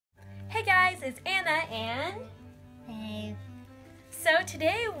it's Anna and Hey. So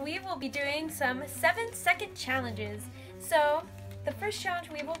today we will be doing some 7-second challenges. So the first challenge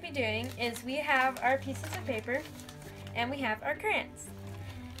we will be doing is we have our pieces of paper and we have our crayons.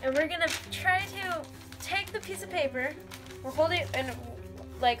 And we're gonna try to take the piece of paper, we'll hold it in,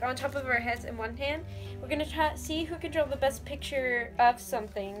 like on top of our heads in one hand. We're gonna try see who can draw the best picture of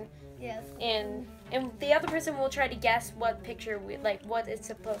something. Yes. And the other person will try to guess what picture what it's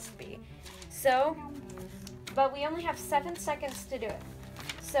supposed to be. So, but we only have 7 seconds to do it.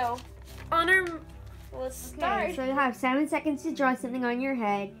 So, let's start. Okay, so you have 7 seconds to draw something on your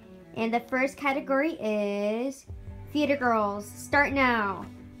head. And the first category is theater girls. Start now.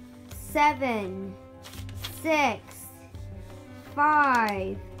 7, 6,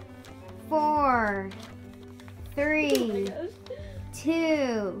 5, 4, 3,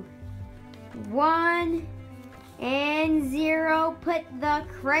 2, 1, and 0. Put the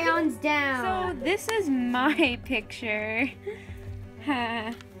crayons down. So this is my picture.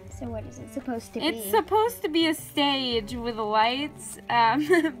 So what is it supposed to be? It's supposed to be a stage with lights,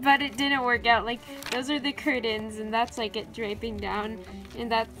 but it didn't work out. Like, those are the curtains, and that's like it draping down,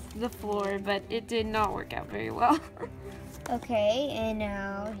 and that's the floor, but it did not work out very well. Okay, and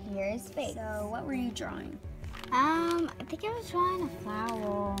now here's Faith. So what were you drawing? I think I was drawing a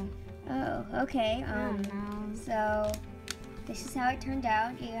flower. Oh, okay. So this is how it turned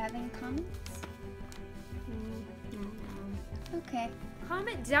out. Do you have any comments? Okay.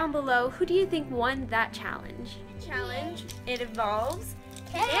 Comment down below, who do you think won that challenge? It involves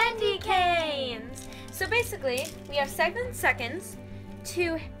candy canes. So basically, we have 7 seconds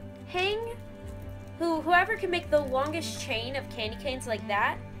to hang. Whoever can make the longest chain of candy canes like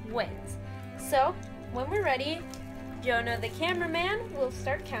that wins. So when we're ready, Jonah, the cameraman, will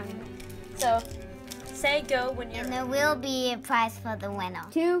start counting. So say go when you're And there will be a prize for the winner.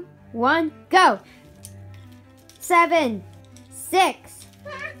 2, 1, go. 7, 6,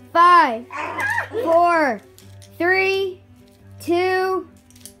 5, 4, 3, 2,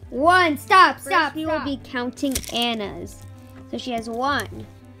 1. Stop. We will be counting Anna's. So she has 1,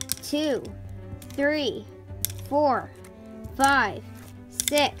 2, 3, 4, 5,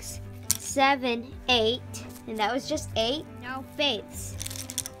 6, 7, 8. And that was just 8. Now Faith's.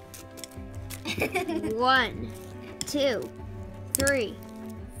 1, 2, 3,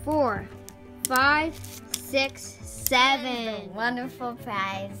 4, 5, 6, 7. Wonderful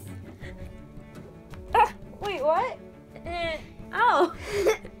prize. wait, what? Oh,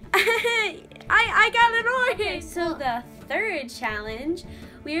 I got an orange. Okay, so the third challenge,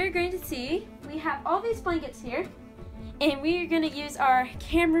 we are going to see. We have all these blankets here, and we are going to use our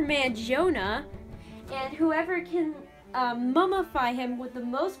cameraman Jonah, and whoever can mummify him with the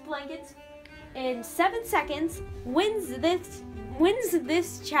most blankets in 7 seconds wins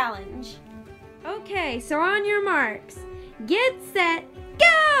this challenge. Okay, so on your marks, get set,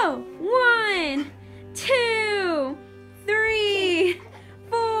 go! 1, 2, 3,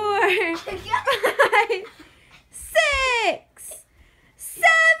 4, 5, 6,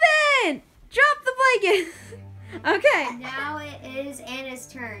 7. Drop the blankets. Okay. Now it is Anna's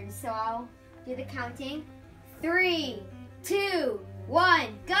turn, so I'll do the counting. 3, 2,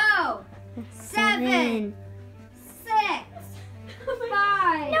 1, go! 7, 6,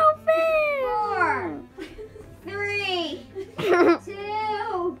 5, No fair. 4, 3,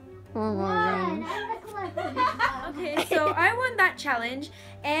 2, 1. Okay, so I won that challenge,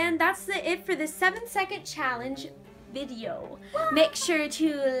 and that's it for the 7-second challenge video. Make sure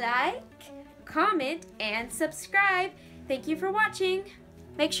to like, comment, and subscribe. Thank you for watching.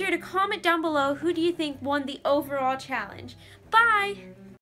 Make sure to comment down below, who do you think won the overall challenge. Bye!